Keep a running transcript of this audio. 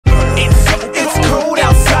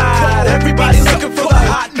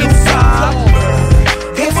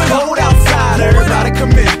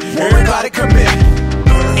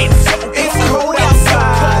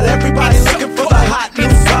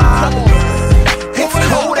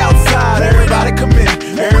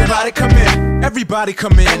Everybody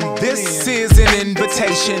come in. This is an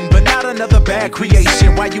invitation, but not another bad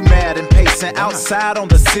creation. Why you mad and pacing outside on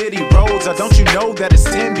the city roads? Or don't you know that it's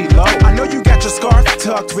 10 below? I know you got your scarf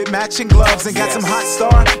tucked with matching gloves and got some hot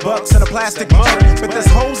Starbucks and a plastic mug, but there's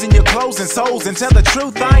holes in your clothes and soles. And tell the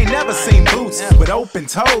truth, I ain't never seen boots with open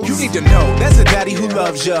toes. You need to know there's a daddy who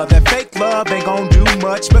loves ya. That fake love ain't gon' do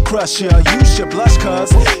much but crush ya. You should blush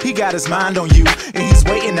cause he got his mind on you, and he's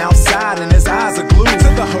waiting outside and his eyes are glued to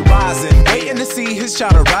the horizon, waiting to see his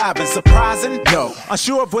child arrive. And surprising? No.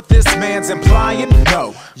 Unsure of what this man's implying?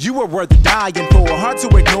 No. You are worth dying for, hard to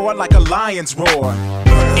ignore like a lion's roar.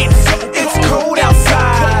 It's cold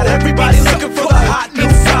outside, everybody looking for the hot new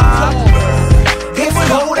vibe. It's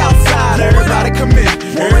cold outside, everybody come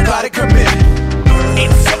in, everybody come in.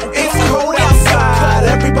 It's cold outside,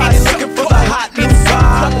 everybody looking for the hot new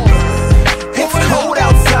vibe. It's cold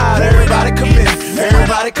outside, everybody come in,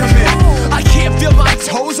 everybody come in. I can't feel my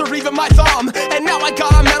toes or even my thumb, and now I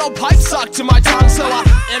got a metal pipe stuck to my tongue. So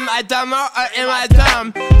am I dumb or am I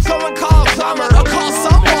dumb? Someone call a plumber or call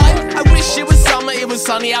someone. I wish it was summer, it was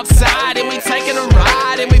sunny outside, and we taking a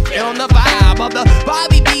ride and we feeling the vibe of the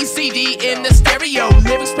Bobby B CD in the stereo.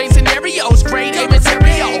 Lyrics paint scenarios, great A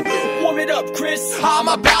material. Warm it up, Chris. I'm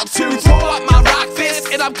about to throw up my rock fist,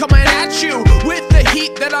 and I'm coming at you with the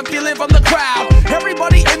heat that I'm feeling from the crowd.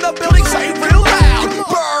 Everybody in the building say real loud.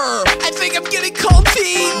 Brr, I think I'm getting cold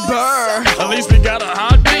feet. Brr, at least we got a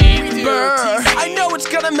hot beat. Brr, I know it's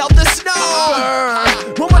gonna melt the snow.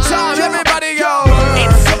 Brr, one more time, everybody go.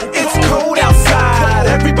 It's cold outside,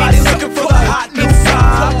 everybody looking for the hot new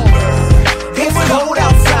vibe. It's cold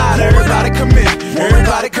outside, everybody come in,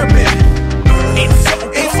 everybody come in.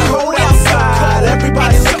 It's cold outside,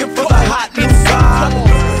 everybody looking for the hot new vibe.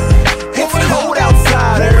 It's cold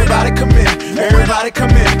outside, everybody come in, everybody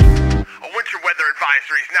come in. A winter weather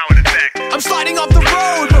advisory is now in effect. I'm sliding off the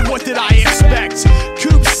road, but what did I expect?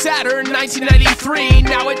 Coupe Saturn 1993,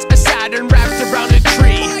 now it's a Saturn wrapped around a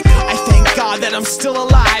tree. I thank God that I'm still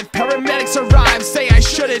alive. Paramedics arrive, say I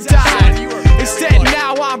should have died. Instead,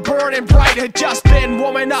 now I'm born and bright. Had just been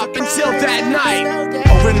warming up until that night.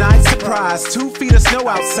 Overnight surprise, 2 feet of snow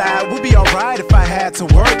outside. Would be alright if I had to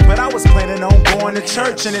work, but I was planning on going to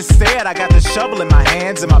church, and instead I got the shovel in my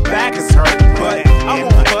hands and my back is hurt. But I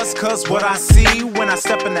won't fuss, cause what I see when I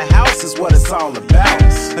step in the house is what it's all about.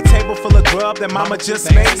 A table full of grub that mama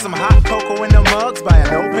just made, some hot cocoa in the mugs by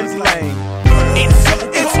an open flame.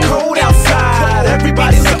 It's cold outside,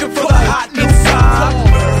 everybody looking for the hot new vibe.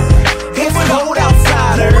 It's cold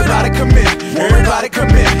outside, everybody come in, everybody come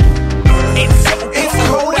in. It's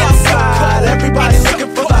cold outside, everybody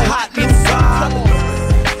looking for the hot new vibe.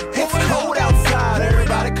 It's cold outside,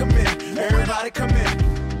 everybody come in, everybody come in.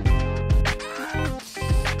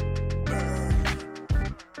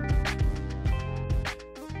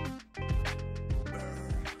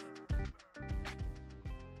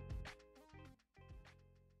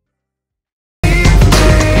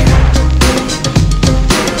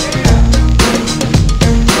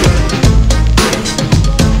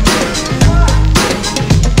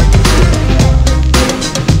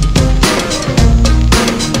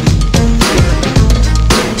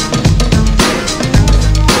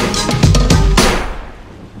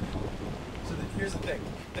 Here's the thing.